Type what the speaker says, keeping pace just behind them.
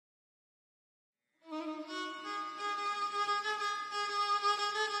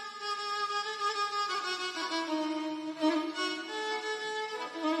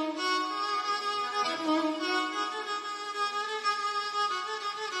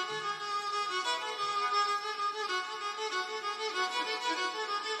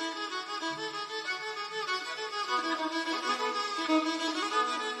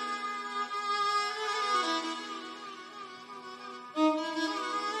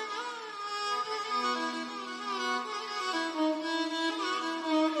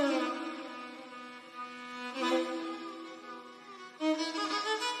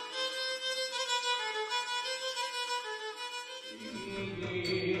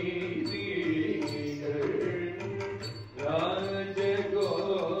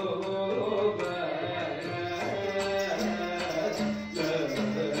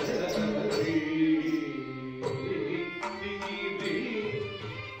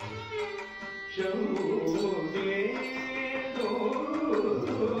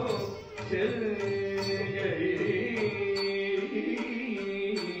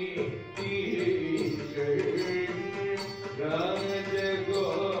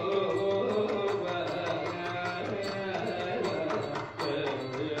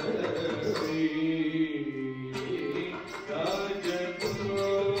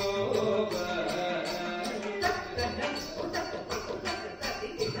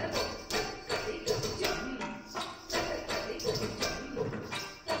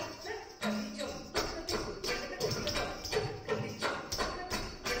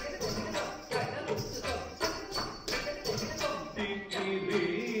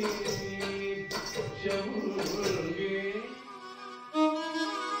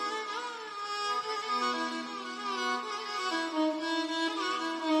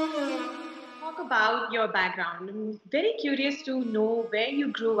About your background. I'm very curious to know where you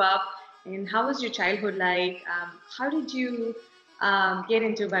grew up and how was your childhood like? How did you get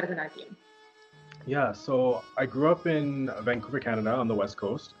into Bharatanatyam? Yeah, so I grew up in Vancouver, Canada, on the West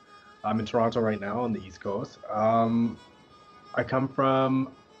Coast. I'm in Toronto right now on the East Coast. I come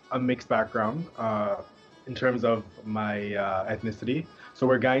from a mixed background in terms of my ethnicity. So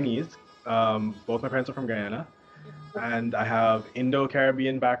we're Guyanese. Both my parents are from Guyana. And I have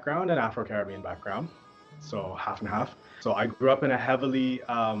Indo-Caribbean background and Afro-Caribbean background. So half and half. So I grew up in a heavily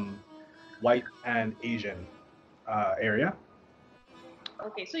white and Asian area.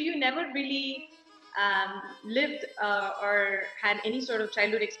 Okay, so you never really lived or had any sort of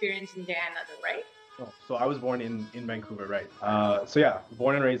childhood experience in Guyana, though, right? Oh, so I was born in Vancouver, right? So yeah,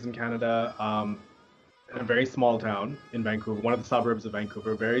 born and raised in Canada, in a very small town in Vancouver, one of the suburbs of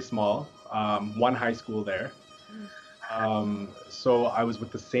Vancouver, very small. One high school there. So I was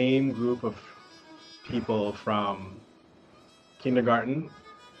with the same group of people from kindergarten,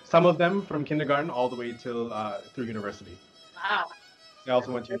 some of them from kindergarten all the way till through university. Wow. I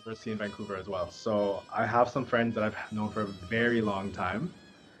also went to university in Vancouver as well. So I have some friends that I've known for a very long time.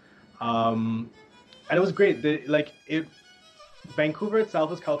 And it was great. Vancouver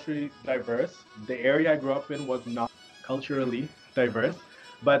itself is culturally diverse. The area I grew up in was not culturally diverse,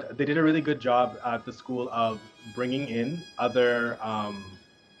 but they did a really good job at the school of bringing in other,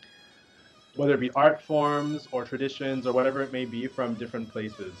 whether it be art forms or traditions or whatever it may be from different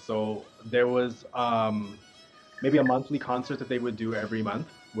places. So there was maybe a monthly concert that they would do every month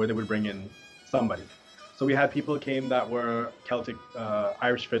where they would bring in somebody. So we had people who came that were Celtic,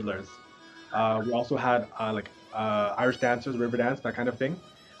 Irish fiddlers. We also had Irish dancers, river dance, that kind of thing.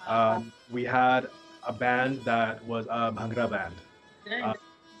 We had a band that was a Bhangra band.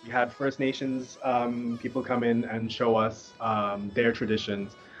 We had First Nations people come in and show us their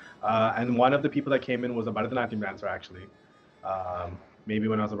traditions. And one of the people that came in was a Bharatanatyam dancer, actually. Maybe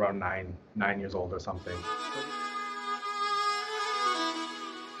when I was around 9 years old or something.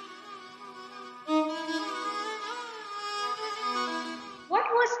 What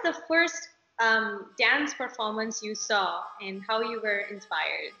was the first dance performance you saw and how you were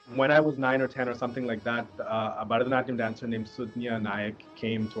inspired? When I was 9 or 10 or something like that, a Bharatanatyam dancer named Sudhnya Nayak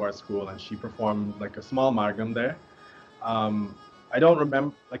came to our school and she performed like a small margam there. I don't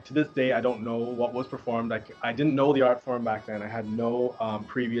remember, like to this day, I don't know what was performed. Like I didn't know the art form back then. I had no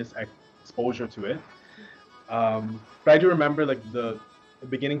previous exposure to it. But I do remember like the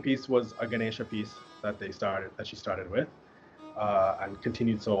beginning piece was a Ganesha piece that she started with, and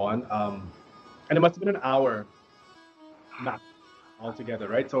continued so on. And it must have been an hour max altogether,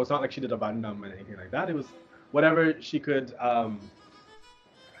 right? So it's not like she did a bandam and anything like that. It was whatever she could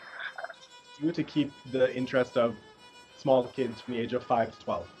do to keep the interest of small kids from the age of 5 to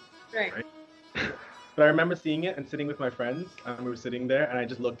 12. Right. But I remember seeing it and sitting with my friends, and we were sitting there, and I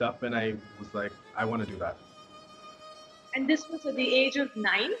just looked up and I was like, I want to do that. And this was at the age of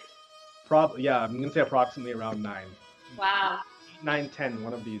 9? Yeah, I'm going to say approximately around 9. Wow. 9, 10,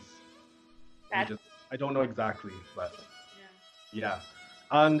 one of these ages. I don't know exactly, but yeah.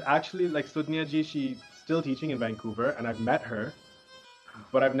 And actually, like Sudhnya ji, she's still teaching in Vancouver, and I've met her,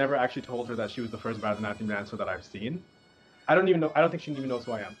 but I've never actually told her that she was the first Bharatanatyam dancer that I've seen. I don't think she even knows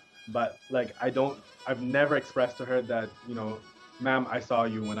who I am. But like, I've never expressed to her that, ma'am, I saw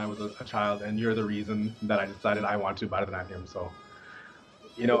you when I was a child and you're the reason that I decided I want to Bharatanatyam. So,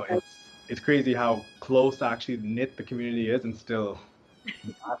 it's crazy how close actually knit the community is, and still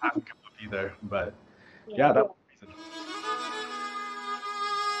I haven't come up either. But yeah, that was the reason.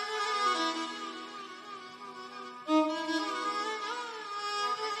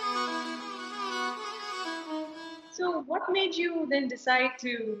 So what made you then decide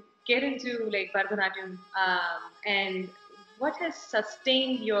to get into like Bharatanatyam, and what has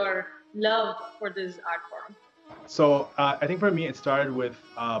sustained your love for this art form? So I think for me, it started with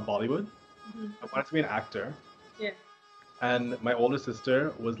Bollywood. I wanted to be an actor. Yeah. And my older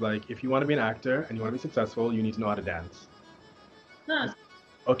sister was like, if you want to be an actor and you want to be successful, you need to know how to dance. I Huh. said,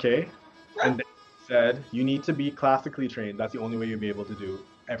 okay. And then she said, you need to be classically trained. That's the only way you'll be able to do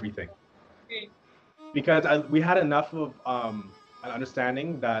everything. Okay. Because we had enough of an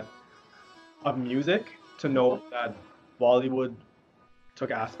understanding that of music to know that Bollywood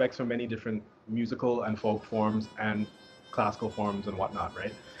took aspects from many different musical and folk forms and classical forms and whatnot,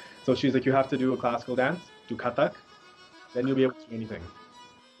 right? So she's like, you have to do a classical dance, do Kathak, then you'll be able to do anything.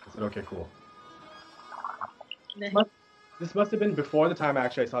 I said, okay, cool. Nice. This must have been before the time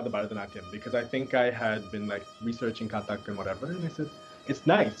actually I saw the Bharatanatyam, because I think I had been like researching Kathak and whatever, and I said, it's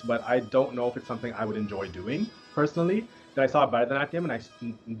nice, but I don't know if it's something I would enjoy doing personally. Then I saw Bharatanatyam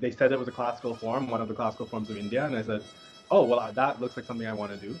and they said it was a classical form, one of the classical forms of India, and I said, oh, well, that looks like something I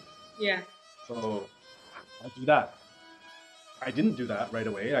want to do. Yeah. So I'll do that. I didn't do that right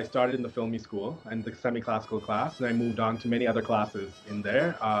away. I started in the filmy school and the semi-classical class, and I moved on to many other classes in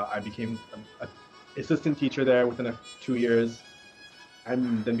there. I became an assistant teacher there within 2 years,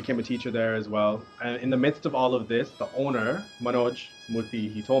 and then became a teacher there as well. And in the midst of all of this, the owner, Manoj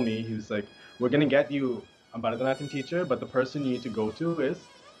Murthy, he told me, he was like, we're going to get you a Bharatanatyam teacher, but the person you need to go to is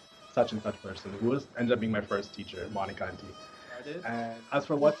such and such person, who ended up being my first teacher, Monica Auntie. And as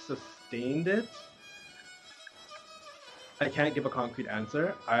for what sustained it, I can't give a concrete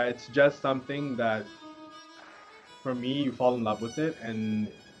answer. It's just something that, for me, you fall in love with it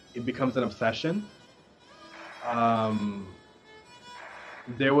and it becomes an obsession.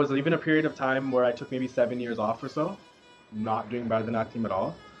 There was even a period of time where I took maybe 7 years off or so, not doing Bharatanatyam at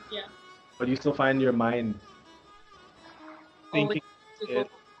all. Yeah. But you still find your mind thinking Always.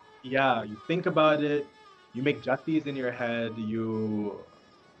 it. Yeah, you think about it. You make jatis in your head. You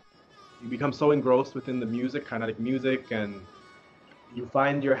become so engrossed within the music, Carnatic music, and you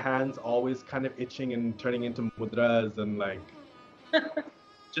find your hands always kind of itching and turning into mudras, and like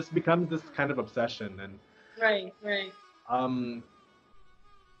just becomes this kind of obsession. And Right, right.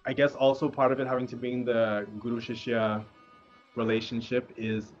 I guess also part of it having to be in the guru shishya relationship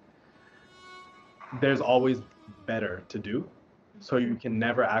is there's always better to do, so you can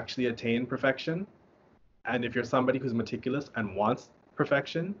never actually attain perfection. And if you're somebody who's meticulous and wants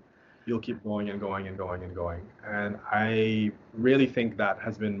perfection, you'll keep going and going and going and going. And I really think that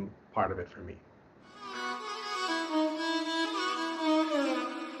has been part of it for me.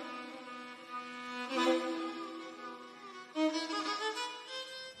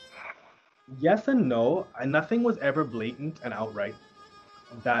 Yes and no. Nothing was ever blatant and outright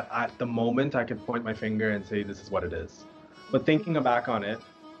that at the moment I could point my finger and say this is what it is. But thinking back on it,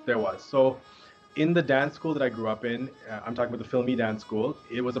 there was. So in the dance school that I grew up in, I'm talking about the filmy dance school,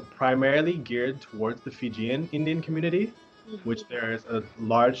 it was primarily geared towards the Fijian Indian community, which there's a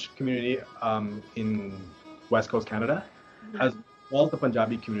large community in West Coast Canada, as well as the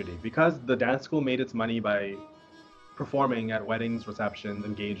Punjabi community. Because the dance school made its money by performing at weddings, receptions,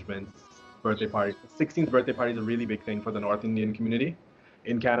 engagements, birthday parties. 16th birthday party is a really big thing for the North Indian community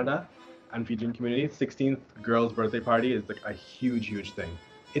in Canada and Fijian community. 16th girl's birthday party is like a huge, huge thing.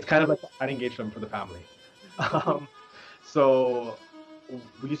 It's kind of like an engagement for the family. So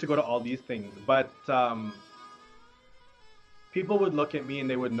we used to go to all these things, but people would look at me and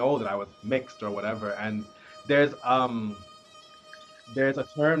they would know that I was mixed or whatever. And there's a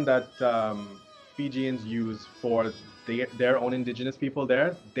term that Fijians use for their own indigenous people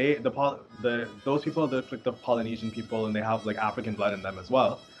there. Those people are like the Polynesian people, and they have like African blood in them as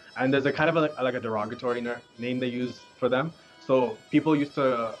well. And there's a kind of like a derogatory name they use for them. So people used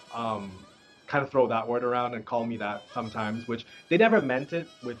to kind of throw that word around and call me that sometimes, which they never meant it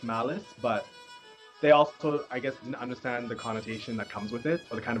with malice, but they also, I guess, didn't understand the connotation that comes with it,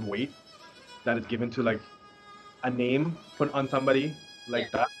 or the kind of weight that is given to like a name put on somebody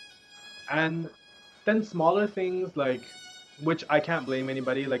like that. And then smaller things like, which I can't blame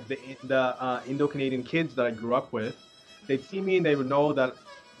anybody, like the Indo-Canadian kids that I grew up with, they'd see me and they would know that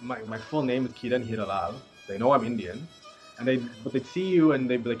my full name is Kieran Heralall. They know I'm Indian, but they'd see you and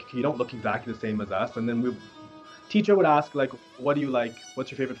they'd be like, you don't look exactly the same as us. And then teacher would ask like, what do you like? What's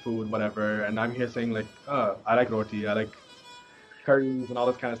your favorite food? Whatever. And I'm here saying like, oh, I like roti, I like curries and all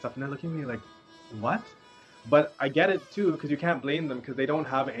this kind of stuff. And they're looking at me like, what? But I get it too, because you can't blame them because they don't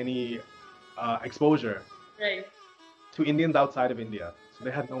have any exposure to Indians outside of India. So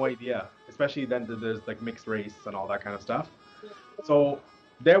they had no idea, especially then there's like mixed race and all that kind of stuff. So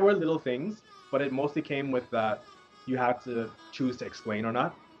there were little things, but it mostly came with that you had to choose to explain or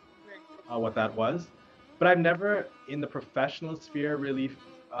not what that was. but I've never in the professional sphere really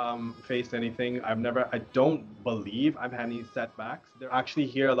faced anything. I don't believe I've had any setbacks. There actually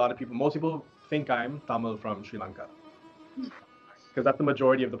here a lot of people, most people think I'm Tamil from Sri Lanka because that's the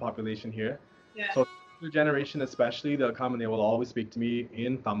majority of the population here. Yeah. So new generation especially, they'll come and they will always speak to me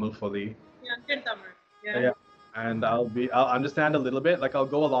in Tamil fully. Yeah, good Tamil. Yeah. And I'll understand a little bit, like I'll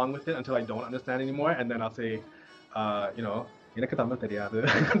go along with it until I don't understand anymore, and then I'll say, you know, எனக்கு தமிழ் தெரியாது.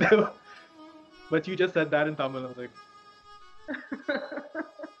 But you just said that in Tamil. I was like,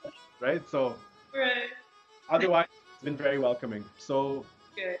 right? So, Right. otherwise, it's been very welcoming. So,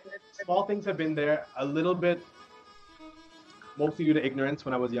 Good. small things have been there a little bit, mostly due to ignorance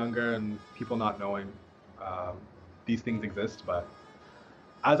when I was younger and people not knowing these things exist. But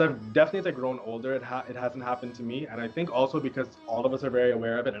as I've grown older, it hasn't happened to me. And I think also because all of us are very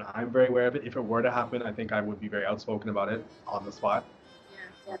aware of it and I'm very aware of it, if it were to happen, I think I would be very outspoken about it on the spot.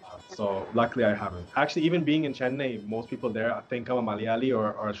 So luckily I haven't. Actually, even being in Chennai, most people there think I'm a Malayali or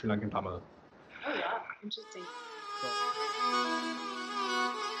a Sri Lankan Tamil. Oh yeah, interesting.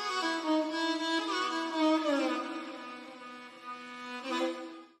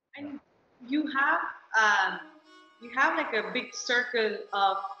 And you have like a big circle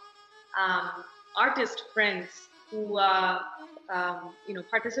of artist friends who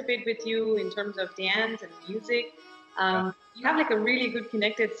participate with you in terms of dance and music. You have like a really good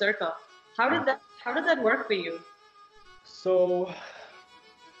connected circle. How did that work for you? So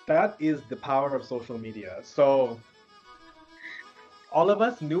that is the power of social media. So all of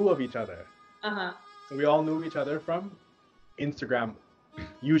us knew of each other. So we all knew each other from Instagram,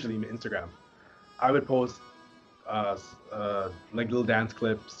 usually Instagram. I would post like little dance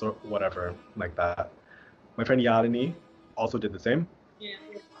clips or whatever like that. My friend Yalini also did the same.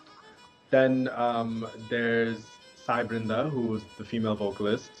 Then there's Sai Brinda, who's the female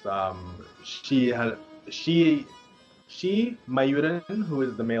vocalist. She Mayuran, who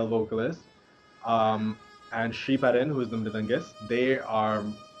is the male vocalist, and Shri Parin, who is the mridangist. They are,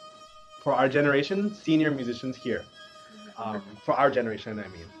 for our generation, senior musicians here. For our generation, I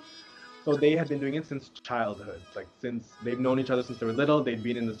mean. So they had been doing it since childhood, like since they've known each other since they were little. They've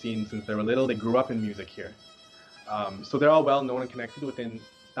been in the scene since they were little. They grew up in music here. So they're all well known and connected within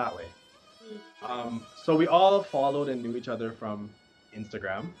that way. So we all followed and knew each other from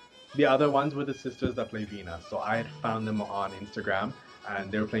Instagram. The other ones were the sisters that play Veena. So I had found them on Instagram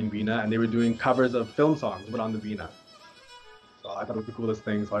and they were playing Veena and they were doing covers of film songs, but on the Veena. So I thought it was the coolest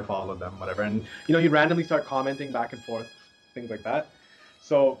thing, so I followed them, whatever. And you randomly start commenting back and forth, things like that.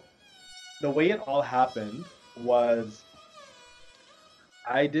 So the way it all happened was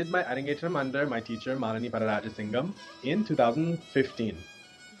I did my Arangacham under my teacher, Malini Pararajasingham, in 2015.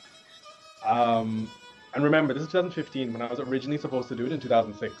 And remember, this is 2015 when I was originally supposed to do it in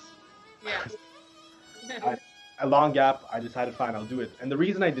 2006. Yeah. A long gap, I decided, fine, I'll do it. And the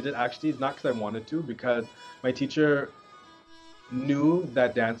reason I did it actually is not because I wanted to, because my teacher knew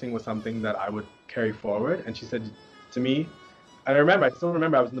that dancing was something that I would carry forward. And she said to me, and I still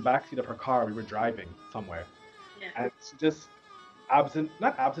remember, I was in the backseat of her car, we were driving somewhere. And she just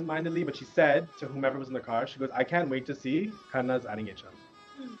not absent-mindedly, but she said to whomever was in the car, she goes, I can't wait to see Kanna's Aringacham.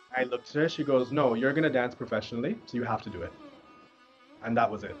 I looked at her, she goes, no, you're going to dance professionally, so you have to do it. And that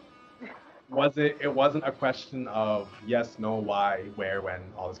was it. It wasn't a question of yes, no, why, where, when,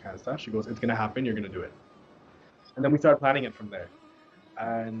 all this kind of stuff. She goes, it's going to happen, you're going to do it. And then we started planning it from there.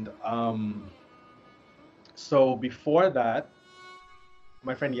 And so before that,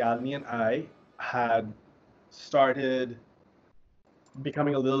 my friend Yalini and I had started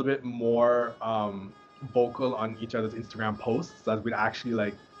becoming a little bit more vocal on each other's Instagram posts, as we'd actually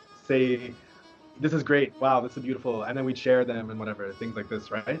like say, this is great, wow, this is beautiful, and then we'd share them and whatever, things like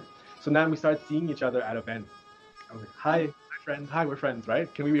this, right? So now we started seeing each other at events. I was like, hi friends, hi, we're friends,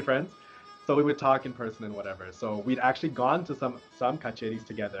 right? Can we be friends? So we would talk in person and whatever. So we'd actually gone to some kacheris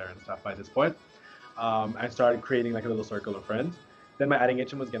together and stuff by this point. I started creating like a little circle of friends. Then my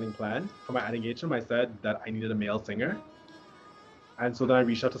Aringacham was getting planned. For my Aringacham, I said that I needed a male singer. And so then I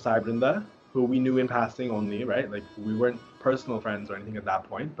reached out to Sai Brinda, who we knew in passing only, right? Like we weren't personal friends or anything at that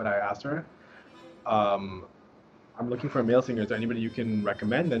point, but I asked her, I'm looking for a male singer. Is there anybody you can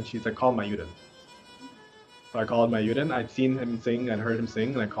recommend? And she's like, call Mayuran. So I called Mayuran. I'd seen him sing and heard him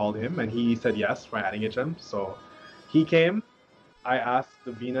sing, and I called him, and he said yes for Aringacham. So he came. I asked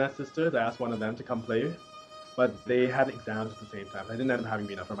the Veena sisters, I asked one of them to come play, but they had exams at the same time. I didn't end up having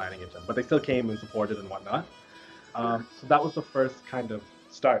Veena for my Aringacham, but they still came and supported and whatnot. So that was the first kind of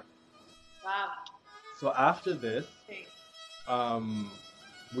start. Wow. So after this,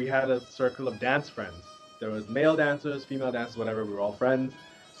 we had a circle of dance friends. There was male dancers, female dancers, whatever. We were all friends.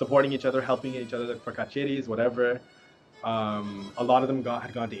 supporting each other, helping each other for kacheris, whatever. A lot of them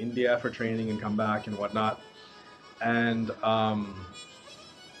had gone to India for training and come back and whatnot. And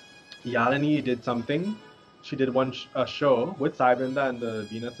Yalini did something. She did a show with Sai Brinda and the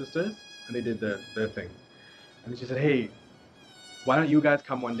Veena sisters, and they did their thing. And she said, "Hey, why don't you guys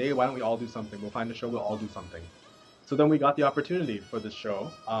come one day? Why don't we all do something? We'll find a show. We'll all do something." So then we got the opportunity for this show,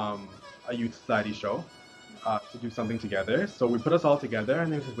 a youth society show, to do something together. So we put us all together, and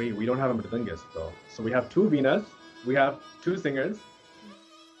they said, "Wait, we don't have a mridangist though. So we have two Veenas, we have two singers,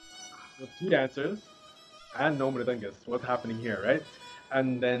 we have two dancers, and no mridangist. What's happening here, right?" And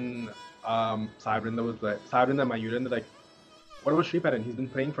then Sai Brinda was like, Sai Brinda and Mayuran, they're like, "What about Sripadan? He's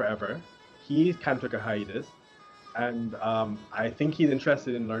been playing forever. He kind of took a hiatus, and I think he's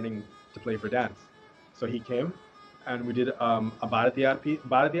interested in learning to play for dance." So he came, and we did a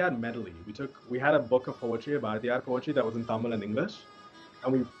Bharatiyar medley. We had a book of poetry, a Bharatiyar poetry that was in Tamil and English, and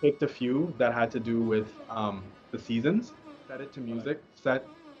we picked a few that had to do with the seasons, set it to music, set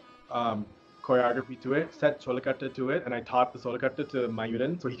choreography to it, set Solakatta to it, and I taught the Solakatta to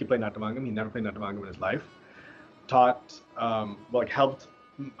Mayuran so he could play Natavangam. He never played Natavangam in his life. Helped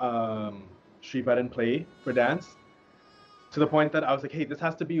Sripadan play for dance, to the point that I was like, "Hey, this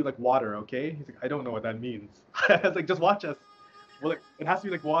has to be like water, okay?" He's like, "I don't know what that means." I was like, "Just watch us." Well, like, it has to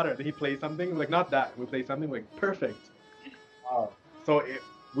be like water. Then he plays something, like, not that. We play something like perfect. So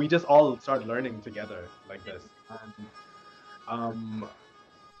we just all started learning together like this. And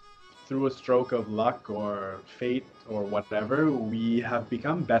through a stroke of luck or fate or whatever, we have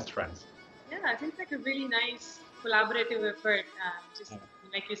become best friends. Yeah, I think it's like a really nice collaborative effort. Just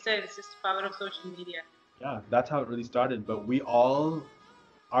like you said, it's just the power of social media. Yeah, that's how it really started. But we all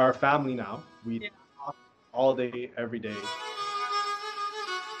are family now. We talk all day, every day.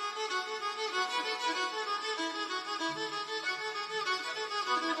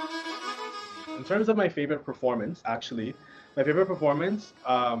 In terms of my favorite performance, actually, my favorite performance,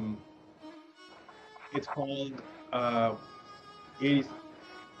 it's called Yeris.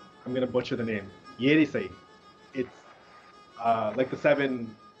 I'm gonna butcher the name. Yerisei. It's like the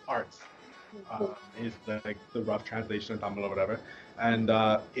seven arts. Is the rough translation in Tamil or whatever, and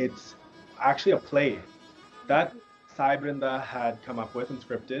it's actually a play that Sai Brinda had come up with and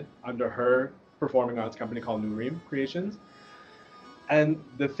scripted under her performing arts company called Nureem Creations. And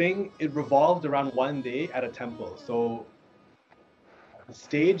the thing, it revolved around one day at a temple. So the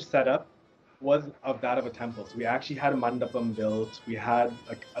stage setup was of that of a temple. So we actually had a mandapam built. We had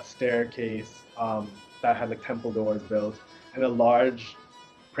like a staircase that had like temple doors built, and a large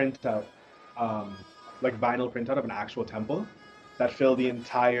printout, like vinyl printout of an actual temple that filled the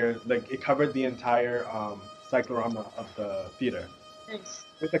entire, like it covered the entire cyclorama of the theater. Nice.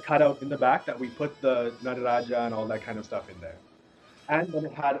 With a cutout in the back that we put the Nataraja and all that kind of stuff in there. And then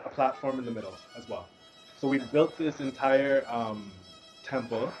it had a platform in the middle as well. So we built this entire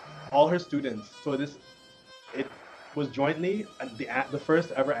temple, all her students. So it was jointly the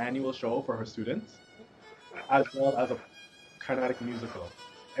first ever annual show for her students, as well as a Carnatic musical.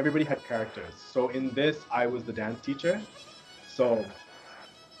 Everybody had characters. So in this, I was the dance teacher. So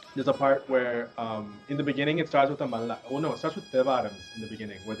there's a part where in the beginning it starts with it starts with Devarams in the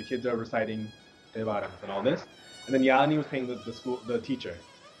beginning, where the kids are reciting Devarams and all this. And then Yalini was playing the teacher.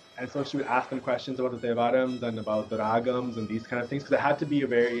 And so she would ask them questions about the Devarams and about the Ragams and these kind of things, because it had to be a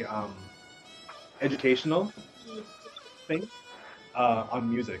very educational thing on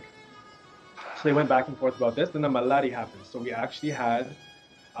music. So they went back and forth about this. Then the Mallari happened. So we actually had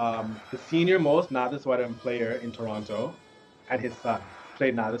the senior most Nadaswaram player in Toronto and his son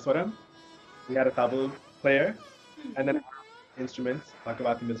played Nadaswaram. We had a tabla player and then instruments,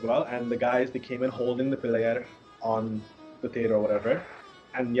 Bhakavatim as well. And the guys, they came in holding the player on the theater or whatever.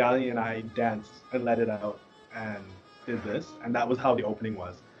 And Yalini and I danced and let it out and did this. And that was how the opening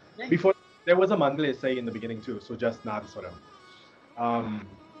was. Nice. Before, there was a Mangala essay in the beginning too, so just Nadaswaram.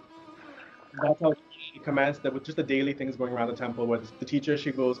 That's how she commenced. That with just the daily things going around the temple, where the teacher,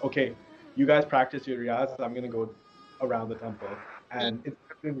 she goes, "Okay, you guys practice your riyaz, I'm gonna go around the temple." And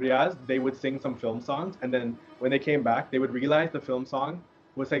in riyaz, they would sing some film songs, and then when they came back, they would realize the film song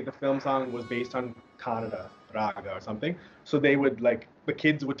was based on Kannada raga or something. So they would the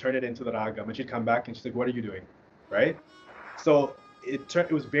kids would turn it into the raga, and she'd come back and she's like, "What are you doing?" Right? So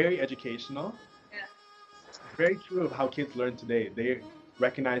it was very educational. Yeah. Very true of how kids learn today. They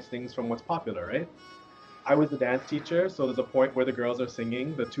recognize things from what's popular, right? I was the dance teacher, so there's a point where the girls are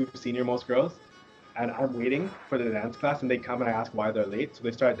singing, the two senior most girls, and I'm waiting for the dance class, and they come and I ask why they're late. So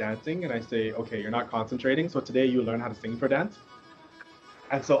they start dancing, and I say, "Okay, you're not concentrating, so today you learn how to sing for dance."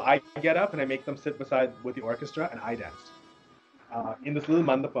 And so I get up and I make them sit beside with the orchestra, and I danced. in this little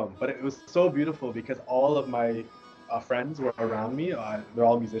mandapam. But it was so beautiful because all of my friends were around me. They're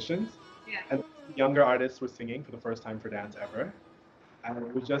all musicians. Yeah. And younger artists were singing for the first time for dance ever. And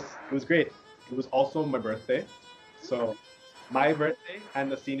it was great. It was also my birthday. So my birthday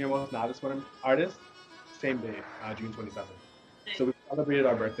and the senior most novice one artist, same day, June 27th. So we celebrated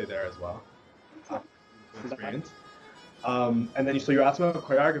our birthday there as well. Experience. And then, so you're asking about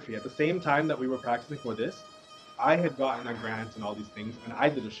choreography. At the same time that we were practicing for this, I had gotten a grant and all these things, and I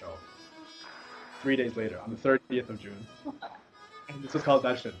did a show 3 days later on the 30th of June. And this was called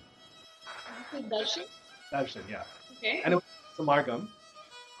Darshan. Darshan? Darshan, yeah. Okay. And it was amalgam,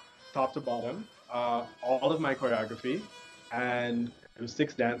 top to bottom, all of my choreography, and it was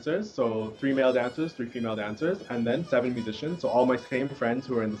 6 dancers, so 3 male dancers, 3 female dancers, and then 7 musicians. So all my same friends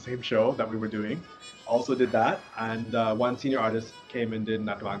who were in the same show that we were doing also did that, and 1 senior artist came and did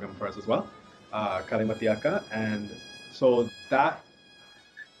Natvangam for us as well, Kalimatiyaka, and so that,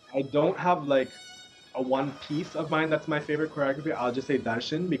 I don't have like a one piece of mine that's my favorite choreography. I'll just say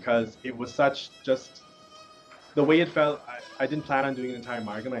Darshan because it was such just the way it felt. I didn't plan on doing an entire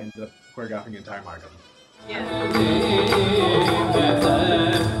Margam. I ended up choreographing an entire Margam.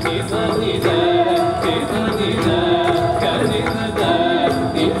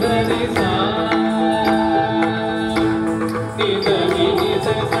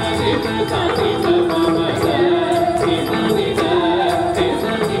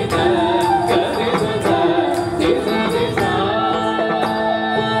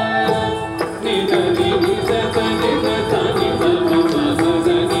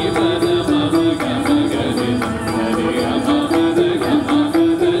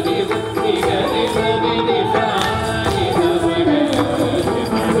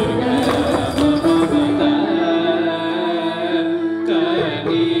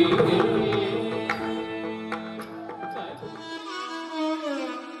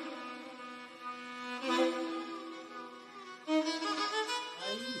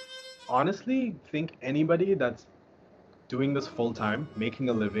 Honestly, think anybody that's doing this full time, making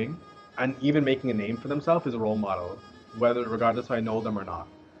a living, and even making a name for themselves is a role model, whether regardless if I know them or not.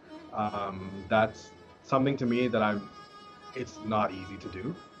 That's something to me that it's not easy to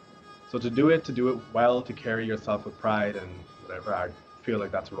do. So to do it well, to carry yourself with pride and whatever, I feel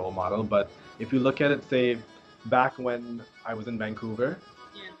like that's a role model. But if you look at it, say, back when I was in Vancouver,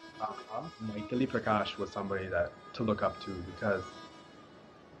 Malini Prakash was somebody to look up to because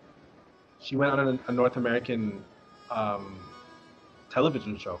she went on a North American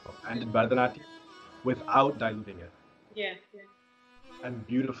television show and did Bharatanatyam without diluting it. Yeah. And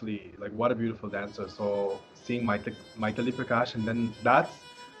beautifully, like what a beautiful dancer. So seeing Malini Prakash, and then that's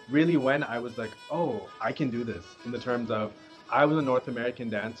really when I was like, oh, I can do this. In the terms of, I was a North American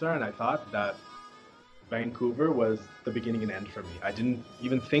dancer, and I thought that Vancouver was the beginning and end for me. I didn't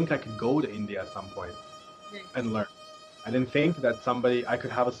even think I could go to India at some point and learn. I didn't think that I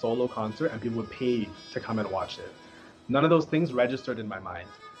could have a solo concert and people would pay to come and watch it. None of those things registered in my mind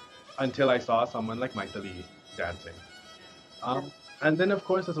until I saw someone like Malini dancing. And then, of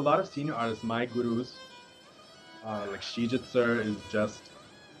course, there's a lot of senior artists. My gurus, like Sheejith sir, is just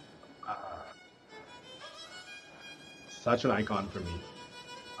such an icon for me.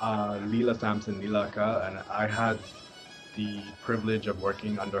 Leela Samson, Leela, and I had the privilege of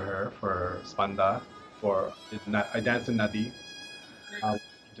working under her for Spanda. I danced in Nadi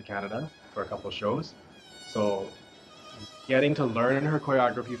to Canada for a couple of shows. So getting to learn her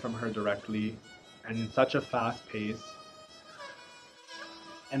choreography from her directly and in such a fast pace,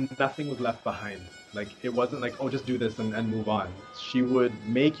 and nothing was left behind. Like it wasn't like, oh, just do this and move on. She would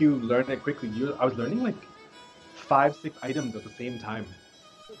make you learn it quickly. I was learning like 5-6 items at the same time,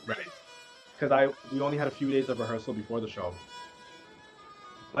 right? Because we only had a few days of rehearsal before the show,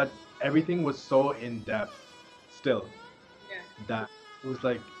 but everything was so in depth still that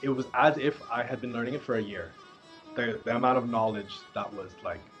it was as if I had been learning it for a year. The amount of knowledge that was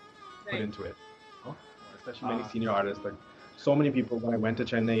like put into it, especially many senior artists, like so many people. When I went to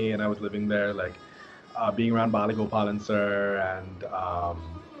Chennai and I was living there, like being around Bali Gopalan sir and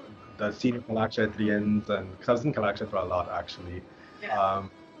the senior Kalakshetriyans, and because I was in Kalakshetra a lot actually,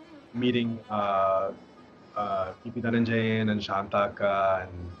 meeting P.P. Dhananjayan and Shantaka,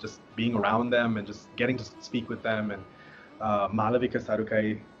 and just being around them and just getting to speak with them, and Malavika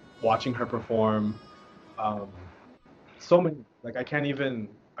Sarukai, watching her perform. So many, like I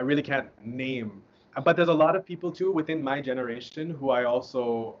really can't name. But there's a lot of people too within my generation who I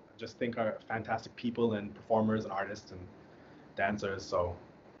also just think are fantastic people and performers and artists and dancers. So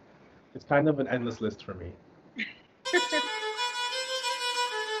it's kind of an endless list for me.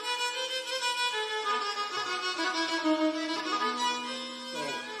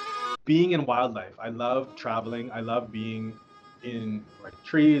 being in wildlife. I love traveling. I love being in like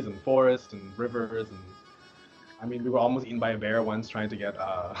trees and forests and rivers. And I mean, we were almost eaten by a bear once trying to get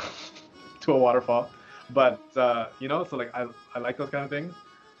to a waterfall. But you know, so like I like those kind of things.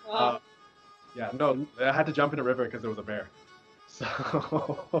 Wow. Yeah, no, I had to jump in a river because there was a bear. So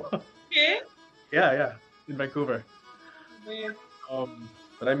Okay. yeah, in Vancouver. Man.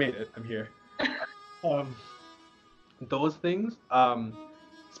 But I made it. I'm here. Um, those things,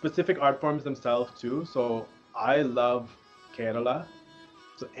 specific art forms themselves too. So I love Kerala.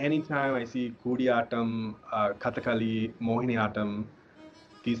 So anytime I see Kudiyatam, Kathakali, Mohiniyattam,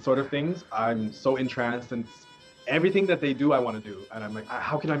 these sort of things, I'm so entranced, and everything that they do, I want to do. And I'm like,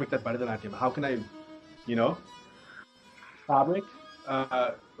 how can I make that Bharatanatyam? How can I, you know, fabric,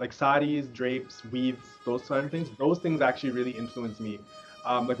 like saris, drapes, weaves, those sort of things. Those things actually really influenced me.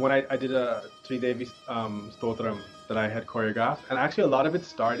 Like when I did a Tridevi Stotram that I had choreographed, and actually a lot of it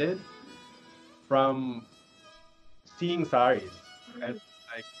started from seeing saris. And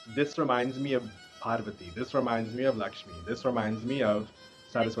like this reminds me of Parvati, this reminds me of Lakshmi, this reminds me of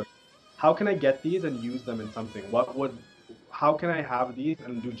Saraswati. How can I get these and use them in something? How can I have these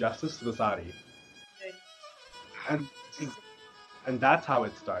and do justice to the sari? And and that's how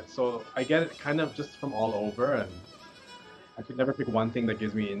it starts. So I get it kind of just from all over, and I could never pick one thing that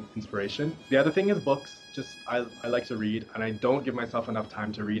gives me inspiration. The other thing is books. Just I like to read, and I don't give myself enough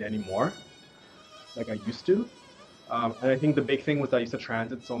time to read anymore, like I used to. And I think the big thing was that I used to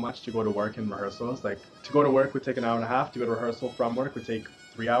transit so much to go to work and rehearsals. Like to go to work would take an hour and a half. To go to rehearsal from work would take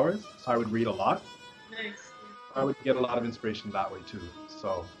 3 hours. So I would read a lot. Nice. I would get a lot of inspiration that way too.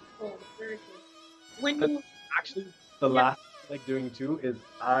 So Oh, very good. When and you, actually, the yeah. last thing I like doing too is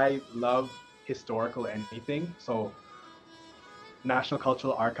I love historical anything. So National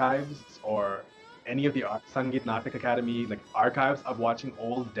Cultural Archives or any of the Sangeet Natak Academy like archives of watching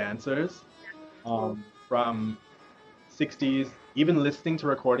old dancers from 60s, even listening to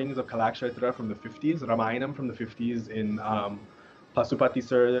recordings of Kalakshetra from the 50s, Ramayanam from the 50s in Pasupati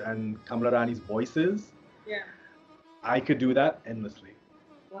Sir and Kamla Rani's voices. Yeah. I could do that endlessly.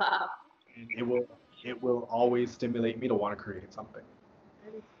 Wow. And it will always stimulate me to want to create something.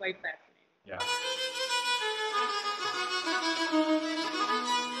 That is quite fascinating. Yeah.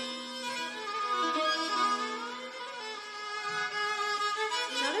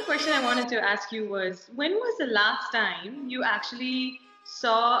 Another question I wanted to ask you was, when was the last time you actually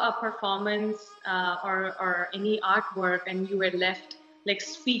saw a performance or any artwork and you were left like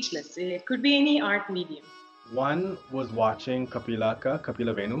speechless? It could be any art medium. One was watching Kapila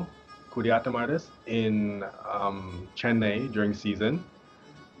Venu, Kuriatam artist, in Chennai during season,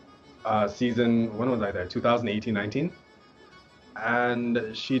 when was I there? 2018-19.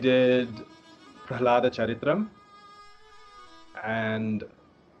 And she did Prahlada Charitram. And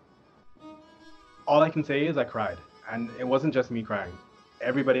all I can say is I cried. And it wasn't just me crying.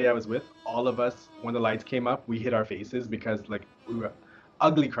 Everybody I was with, all of us, when the lights came up, we hid our faces because like we were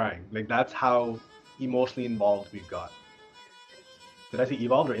ugly crying. Like that's how emotionally involved we got. Did I say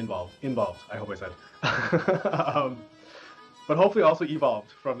evolved or involved? Involved, I hope I said. But hopefully also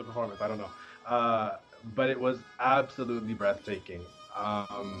evolved from the performance. I don't know. But it was absolutely breathtaking.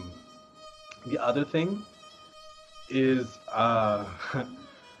 The other thing is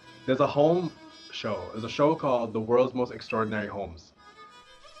there's a home show. There's a show called The World's Most Extraordinary Homes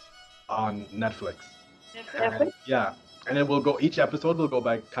on Netflix. And, yeah, and it will go. Each episode will go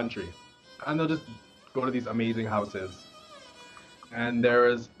by country, and they'll just go to these amazing houses. And there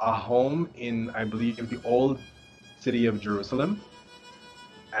is a home in, I believe, the old city of Jerusalem,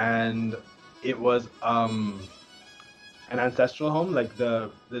 and it was an ancestral home. Like the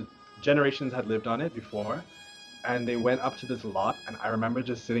generations had lived on it before, and they went up to this lot, and I remember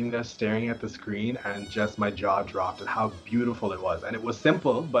just sitting there staring at the screen, and just my jaw dropped at how beautiful it was. And it was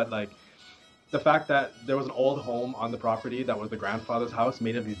simple, but like the fact that there was an old home on the property that was the grandfather's house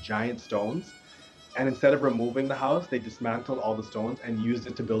made of these giant stones, and instead of removing the house, they dismantled all the stones and used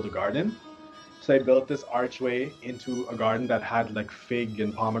it to build a garden. So they built this archway into a garden that had like fig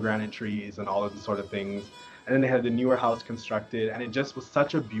and pomegranate trees and all of these sort of things. And then they had the newer house constructed, and it just was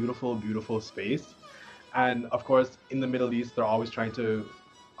such a beautiful, beautiful space. And of course, in the Middle East, they're always trying to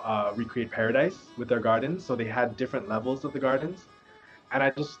recreate paradise with their gardens. So they had different levels of the gardens. And I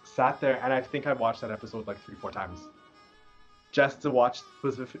just sat there, and I think I watched that episode like 3, 4 times just to watch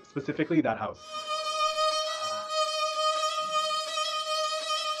specifically that house.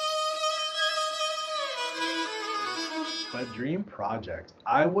 My dream project,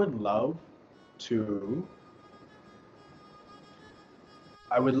 to I would love to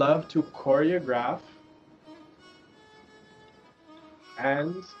choreograph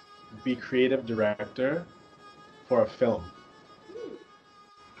and be creative director for a film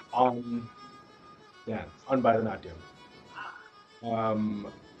on dance, on Bharatanatyam,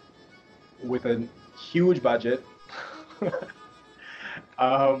 with a huge budget.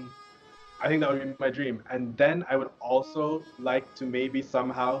 um, I think that would be my dream. And then I would also like to maybe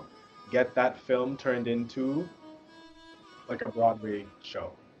somehow get that film turned into like a Broadway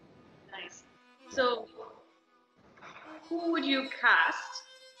show. Nice. So, who would you cast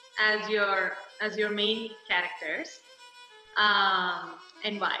as your main characters,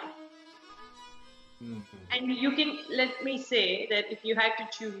 and why? And you can let me say that if you had to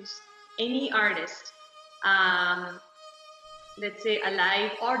choose any artist, let's say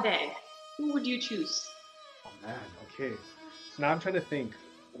alive or dead, who would you choose? Oh man, okay. So now I'm trying to think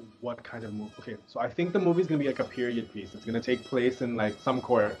what kind of movie. Okay, so I think the movie's gonna be like a period piece. It's gonna take place in like some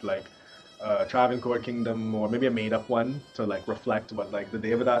court, like Travancore Kingdom, or maybe a made-up one to like reflect what like the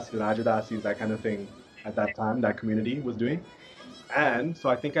Devadasis, Rajadasis, that kind of thing at that time, that community was doing. And so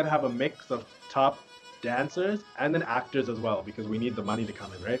I think I'd have a mix of top dancers and then actors as well because we need the money to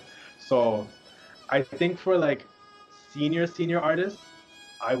come in, right? So I think for like senior artists,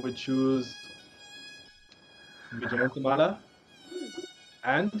 I would choose Vijayantamala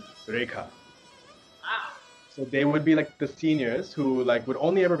and Rekha. So they would be like the seniors who like would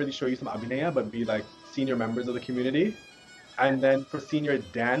only ever really show you some abhinaya, but be like senior members of the community. And then for senior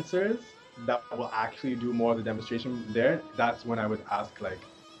dancers that will actually do more of the demonstration there, that's when I would ask like,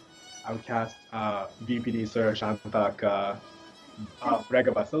 I would cast VPD Sir, Shantaka,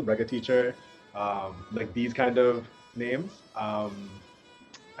 Brega Basil, Brega teacher, like these kind of names.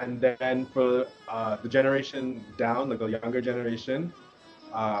 And then for the generation down, like the younger generation,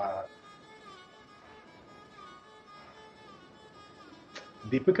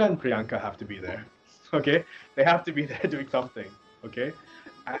 Deepika and Priyanka have to be there. Okay, they have to be there doing something. Okay,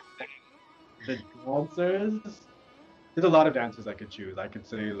 and the dancers. There's a lot of dancers I could choose. I could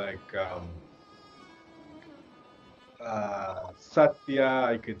say like Satya.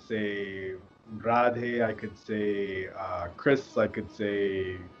 I could say Radhe. I could say Chris. I could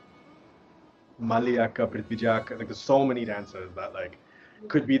say Maliyaka, Prithvijaka. Like there's so many dancers that like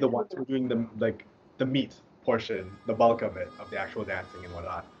could be the ones who are doing the meat portion, the bulk of it, of the actual dancing and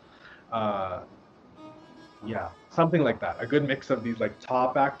whatnot. Uh, yeah, something like that. A good mix of these like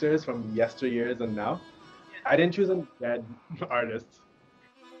top actors from yesteryears and now. I didn't choose any dead artists.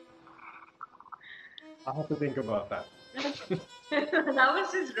 I'll have to think about that. That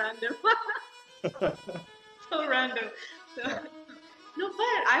was just random. So random. So, no,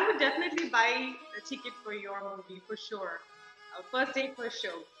 but I would definitely buy a ticket for your movie for sure. First date, first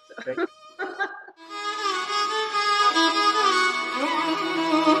show. So.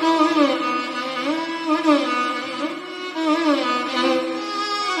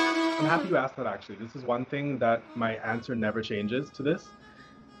 I'm happy you asked that actually. This is one thing that my answer never changes to this,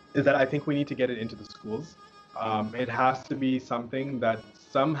 is that I think we need to get it into the schools. It has to be something that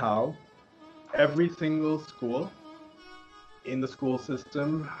somehow every single school in the school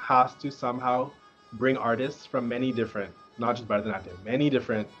system has to somehow bring artists from many different, not just Bharatanatyam, many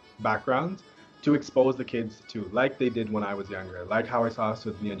different backgrounds to expose the kids to, like they did when I was younger, like how I saw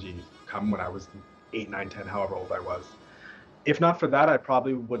Sudhniaji come when I was 8, 9, 10, however old I was. If not for that, I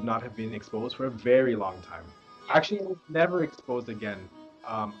probably would not have been exposed for a very long time. Actually, I was never exposed again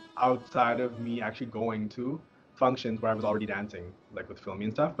outside of me actually going to functions where I was already dancing, like with filming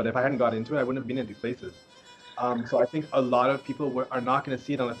and stuff. But if I hadn't got into it, I wouldn't have been at these places. So I think a lot of people are not going to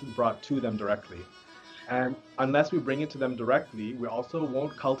see it unless it's brought to them directly. And unless we bring it to them directly, we also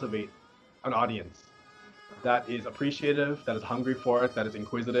won't cultivate an audience that is appreciative, that is hungry for it, that is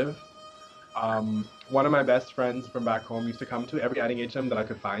inquisitive. One of my best friends from back home used to come to every adding HM that I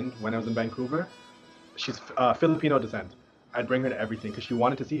could find when I was in Vancouver. She's Filipino descent. I'd bring her to everything because she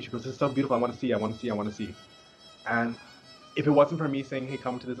wanted to see. She goes, "This is so beautiful. I want to see. I want to see. I want to see." And if it wasn't for me saying, "Hey,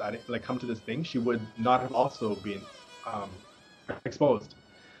 come to this, like come to this thing," she would not have also been exposed.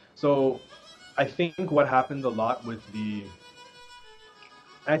 So I think what happens a lot with and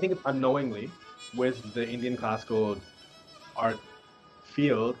I think it's unknowingly with the Indian classical art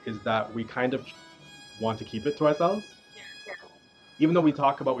field, is that we kind of want to keep it to ourselves. Even though we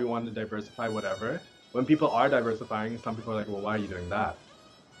talk about we want to diversify, whatever, when people are diversifying, some people are like, well, why are you doing that?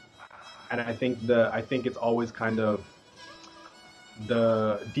 And I think it's always kind of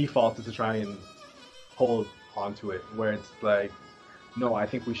the default is to try and hold onto it, where it's like, no, I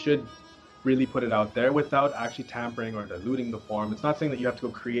think we should really put it out there without actually tampering or diluting the form. It's not saying that you have to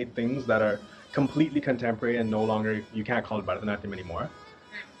go create things that are completely contemporary and no longer, you can't call it Bharatanatyam anymore.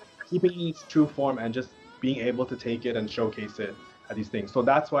 Keeping its true form and just being able to take it and showcase it at these things. So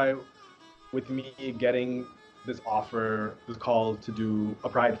that's why with me getting this offer, this call to do a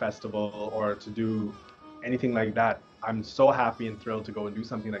Pride Festival or to do anything like that, I'm so happy and thrilled to go and do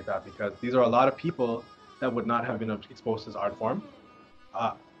something like that, because these are a lot of people that would not have been exposed to this art form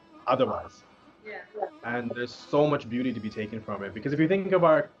otherwise. Yeah. And there's so much beauty to be taken from it, because if you think of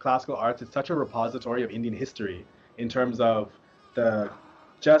our classical arts, it's such a repository of Indian history in terms of the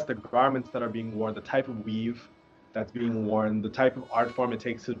just the garments that are being worn, the type of weave that's being worn, the type of art form it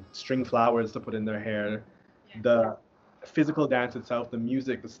takes to string flowers to put in their hair, the physical dance itself, the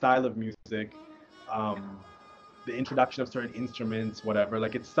music, the style of music, um, the introduction of certain instruments, whatever.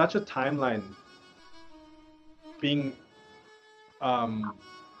 Like, it's such a timeline being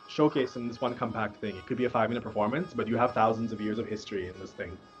showcased in this one compact thing. It could be a 5-minute performance, but you have thousands of years of history in this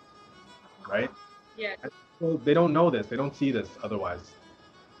thing, right? Yeah. And people, they don't know this. They don't see this otherwise.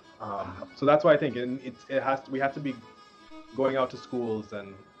 So that's why I think we have to be going out to schools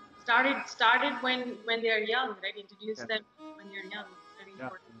and started when they're young, right? Introduce yeah, them when they're young. Very yeah.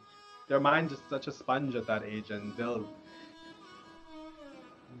 important. Their mind's just such a sponge at that age, and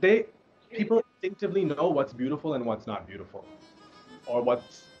people instinctively know what's beautiful and what's not beautiful, or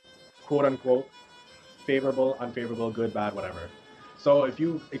what's quote unquote favorable, unfavorable, good, bad, whatever. So if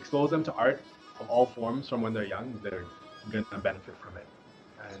you expose them to art of all forms from when they're young, they're going to benefit from it.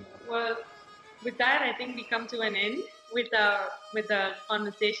 And Well, with that, I think we come to an end with the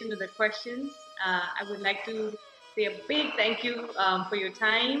conversation, with the questions. I would like to say a big thank you for your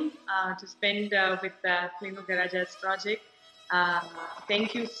time to spend with the Plano Garage Arts Project.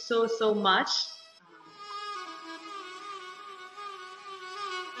 Thank you so much.